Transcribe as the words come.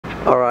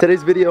Alright,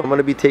 today's video, I'm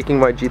gonna be taking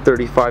my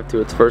G35 to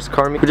its first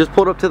car meet. We just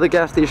pulled up to the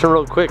gas station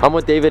real quick. I'm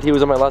with David, he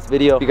was in my last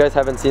video. If you guys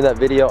haven't seen that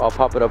video, I'll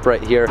pop it up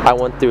right here. I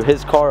went through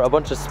his car, a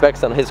bunch of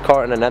specs on his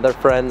car and another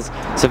friend's.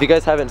 So if you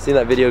guys haven't seen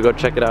that video, go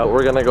check it out.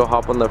 We're gonna go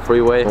hop on the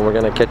freeway and we're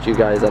gonna catch you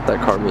guys at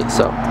that car meet.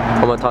 So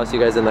I'm gonna toss you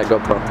guys in that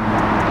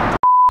GoPro.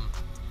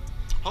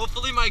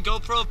 Hopefully my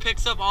GoPro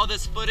picks up all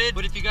this footage,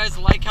 but if you guys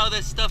like how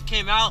this stuff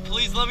came out,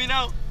 please let me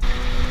know.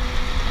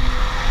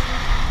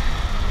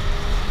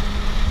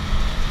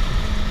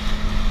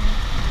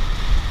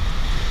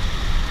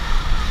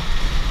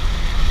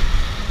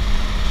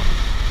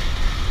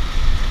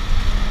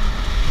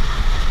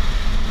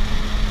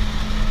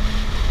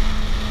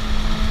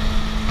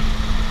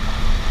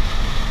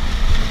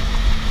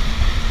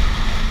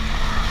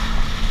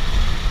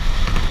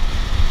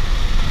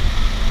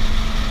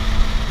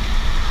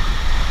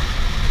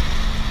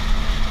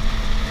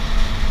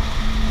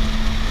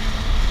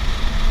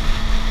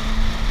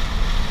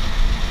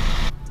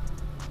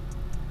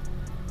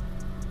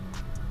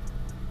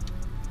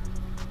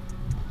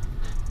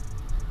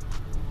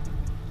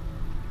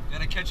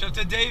 Catch up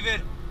to David.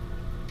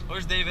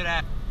 Where's David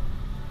at?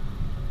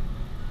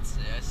 Let's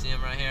see, I see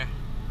him right here.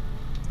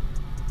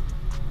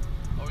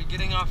 Are we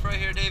getting off right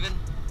here, David?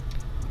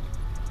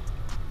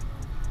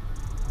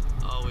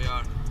 Oh, we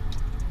are.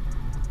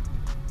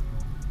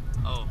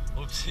 Oh,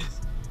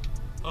 oopsies.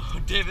 Oh,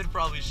 David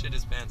probably shit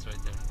his pants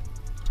right there.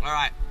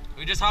 Alright,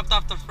 we just hopped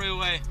off the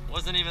freeway.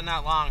 Wasn't even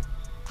that long.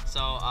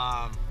 So,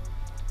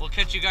 we'll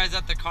catch you guys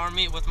at the car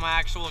meet with my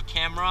actual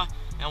camera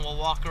and we'll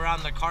walk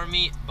around the car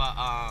meet, but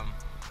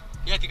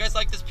yeah, if you guys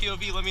like this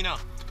POV, let me know.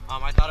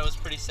 I thought it was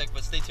pretty sick,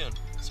 but stay tuned.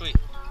 Sweet.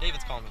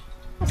 David's calling me.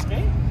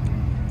 Okay.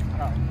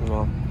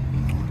 Well.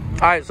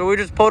 Alright, so we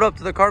just pulled up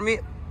to the car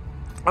meet.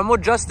 I'm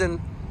with Justin,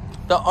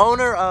 the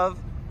owner of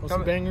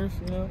OCBANGERZ,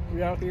 you know,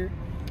 we out here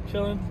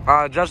chilling.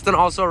 Justin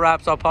also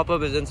raps. I'll pop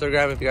up his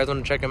Instagram if you guys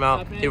want to check him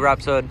out. He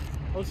raps hood.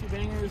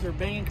 OCBANGERZ or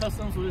Banging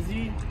Customs with a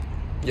Z.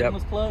 Yep.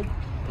 Plug.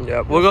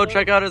 Yep. We'll go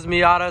check out his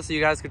Miata so you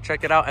guys can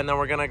check it out, and then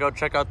we're gonna go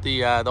check out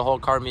the whole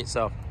car meet.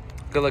 So,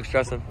 good luck,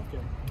 Justin. Okay.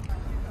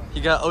 He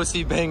got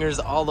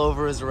OCBANGERZ all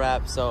over his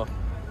rap, so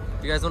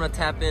if you guys want to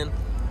tap in,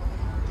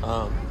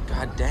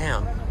 god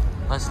damn,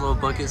 nice little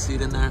bucket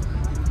seat in there.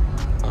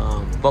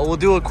 But we'll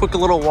do a quick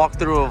little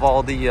walkthrough of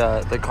all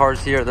the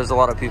cars here. There's a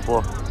lot of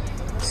people,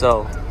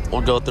 so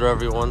we'll go through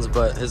everyone's.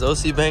 But his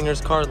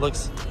OCBANGERZ car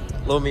looks,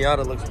 little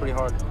Miata looks pretty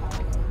hard.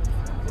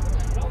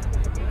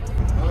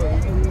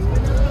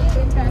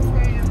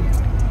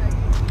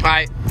 All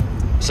right,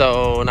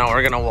 so now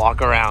we're gonna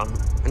walk around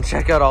and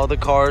check out all the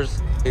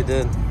cars he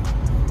did.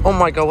 Oh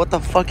my god, what the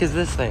fuck is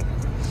this thing?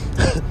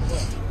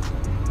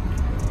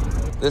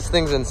 This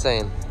thing's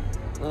insane.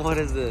 What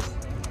is this?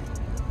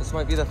 This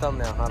might be the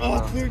thumbnail, I don't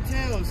know. Clear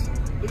tails.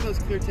 Look at those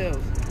clear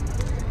tails.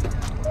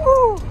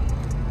 Woo.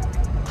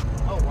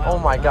 Oh, wow. Oh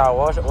my god,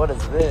 what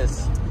is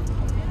this?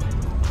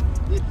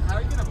 Dude, how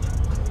are you gonna...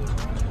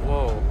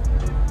 Whoa.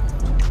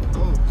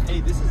 Oh,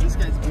 hey, this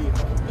guy's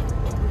booth.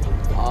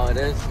 Oh, it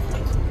is?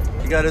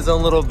 He got his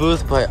own little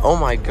booth, but oh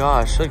my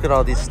gosh, look at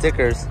all these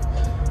stickers.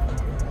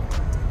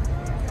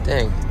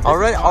 Dang.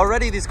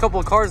 Already these couple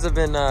of cars have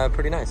been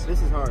pretty nice.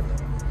 This is hard.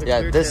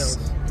 Yeah, this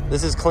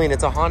is clean.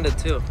 It's a Honda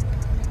too.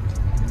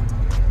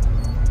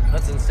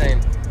 That's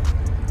insane.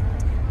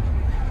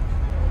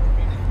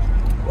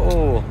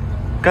 Oh,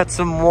 got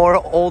some more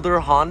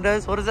older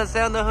Hondas. What does that say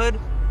on the hood?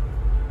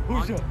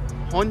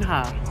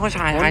 Honda.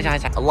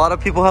 A lot of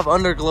people have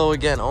underglow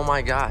again. Oh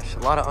my gosh, a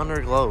lot of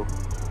underglow.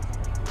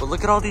 But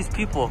look at all these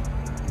people.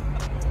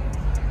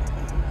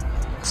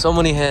 So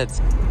many heads.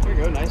 There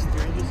you go, nice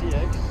 300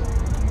 CX.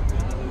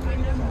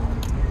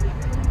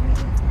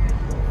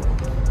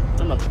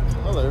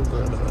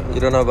 You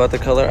don't know about the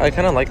color? I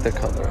kind of like the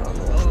color on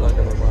this, I'm not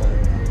gonna lie.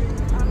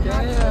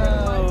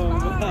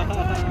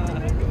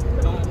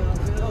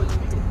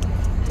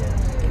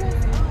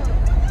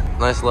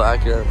 Nice little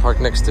Acura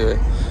parked next to it.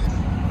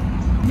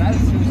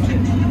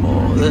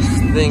 Oh, this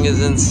thing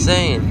is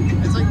insane.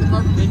 It's like the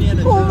car from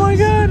Indiana. Oh my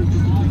god,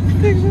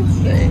 this thing's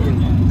insane.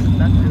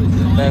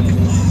 That's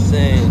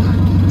insane.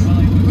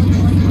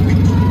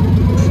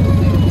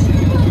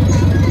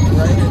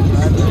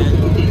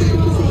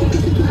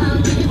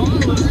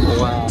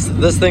 Wow.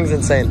 This thing's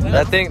insane.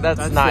 That's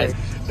nice.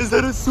 Sick. Is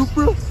that a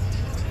Supra?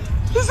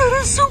 Is that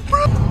a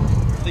Supra?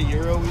 The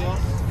Euro wheel.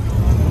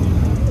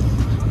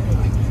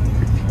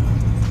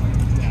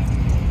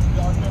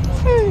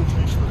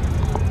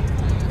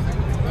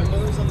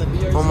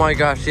 Oh my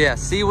gosh, yeah.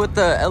 See, with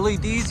the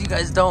LEDs, you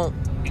guys don't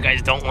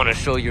want to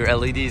show your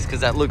LEDs because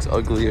that looks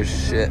ugly as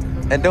shit.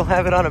 And don't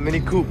have it on a Mini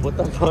Coupe. What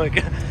the fuck?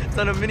 It's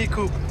on a Mini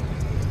Coupe.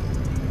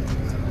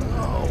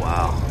 Oh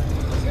wow.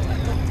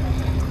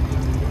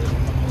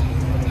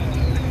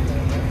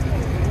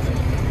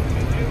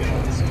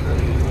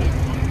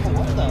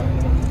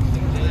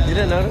 You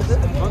didn't notice it?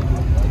 It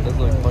does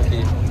look funky.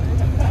 I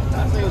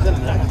think it was in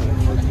an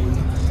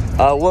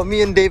accident. What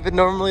me and David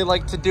normally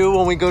like to do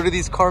when we go to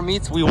these car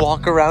meets, we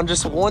walk around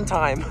just one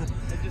time. And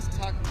just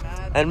talk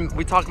mad and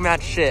we talk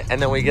mad shit,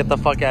 and then we get the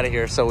fuck out of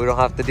here so we don't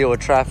have to deal with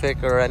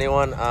traffic or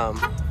anyone.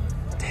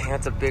 Dang,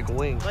 that's a big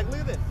wing. Like, look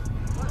at this.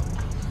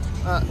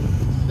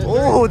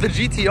 Oh, the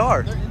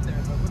GTR. They're in there,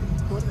 but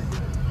what are they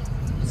doing?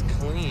 It's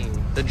clean.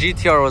 The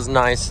GTR was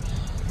nice.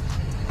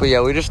 But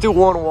yeah, we just do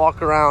one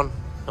walk around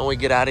and we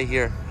get out of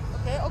here.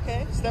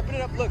 Okay. Stepping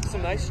it up. Look,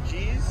 some nice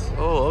G's.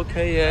 Oh,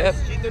 okay, yeah.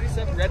 Nice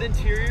G37 red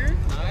interior.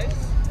 Nice.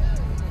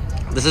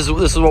 This is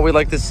what we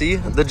like to see.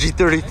 The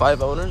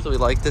G35 owners, we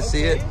like to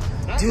see it.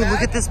 Not Dude, bad.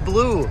 look at this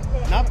blue.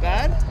 Not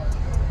bad.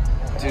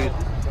 Dude.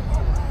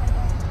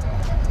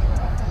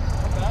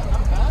 Not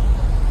bad.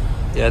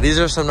 Yeah, these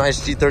are some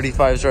nice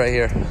G35s right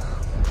here.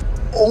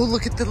 Oh,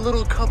 look at the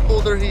little cup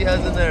holder he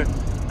has in there.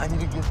 I need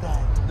to get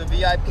that. The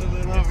VIP.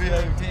 Little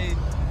VIP.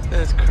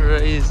 That's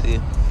crazy.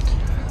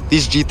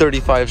 These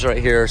G35s right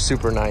here are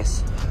super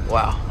nice.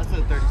 Wow. That's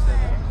a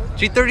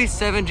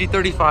 37. G37,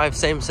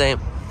 G35, same.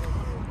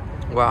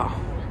 Wow.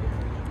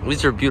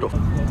 These are beautiful.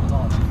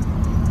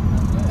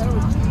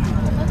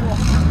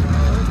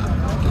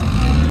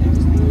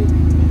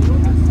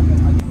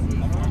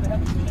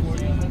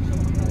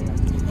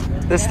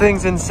 This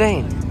thing's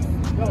insane.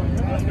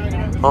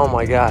 Oh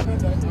my God.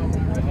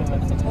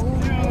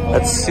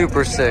 That's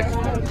super sick.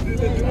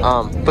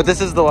 But this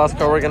is the last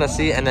car we're gonna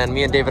see, and then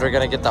me and David are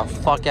gonna get the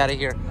fuck out of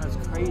here. That's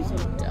crazy.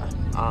 Yeah.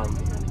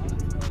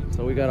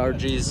 So we got our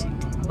G's.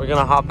 We're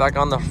gonna hop back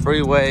on the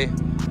freeway.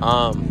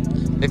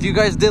 If you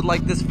guys did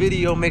like this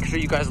video, make sure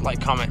you guys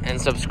like, comment,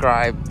 and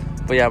subscribe.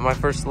 But yeah, my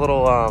first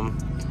little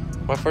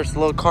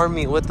car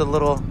meet with the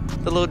little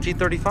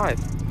G35.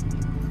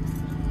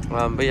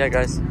 But yeah,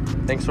 guys,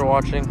 thanks for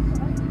watching.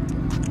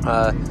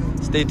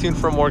 Stay tuned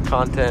for more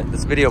content.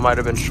 This video might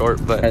have been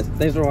short, but guys,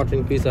 thanks for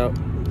watching. Peace out.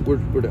 We're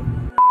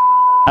done.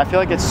 I feel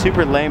like it's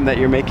super lame that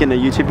you're making a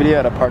YouTube video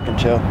at a park and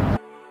chill.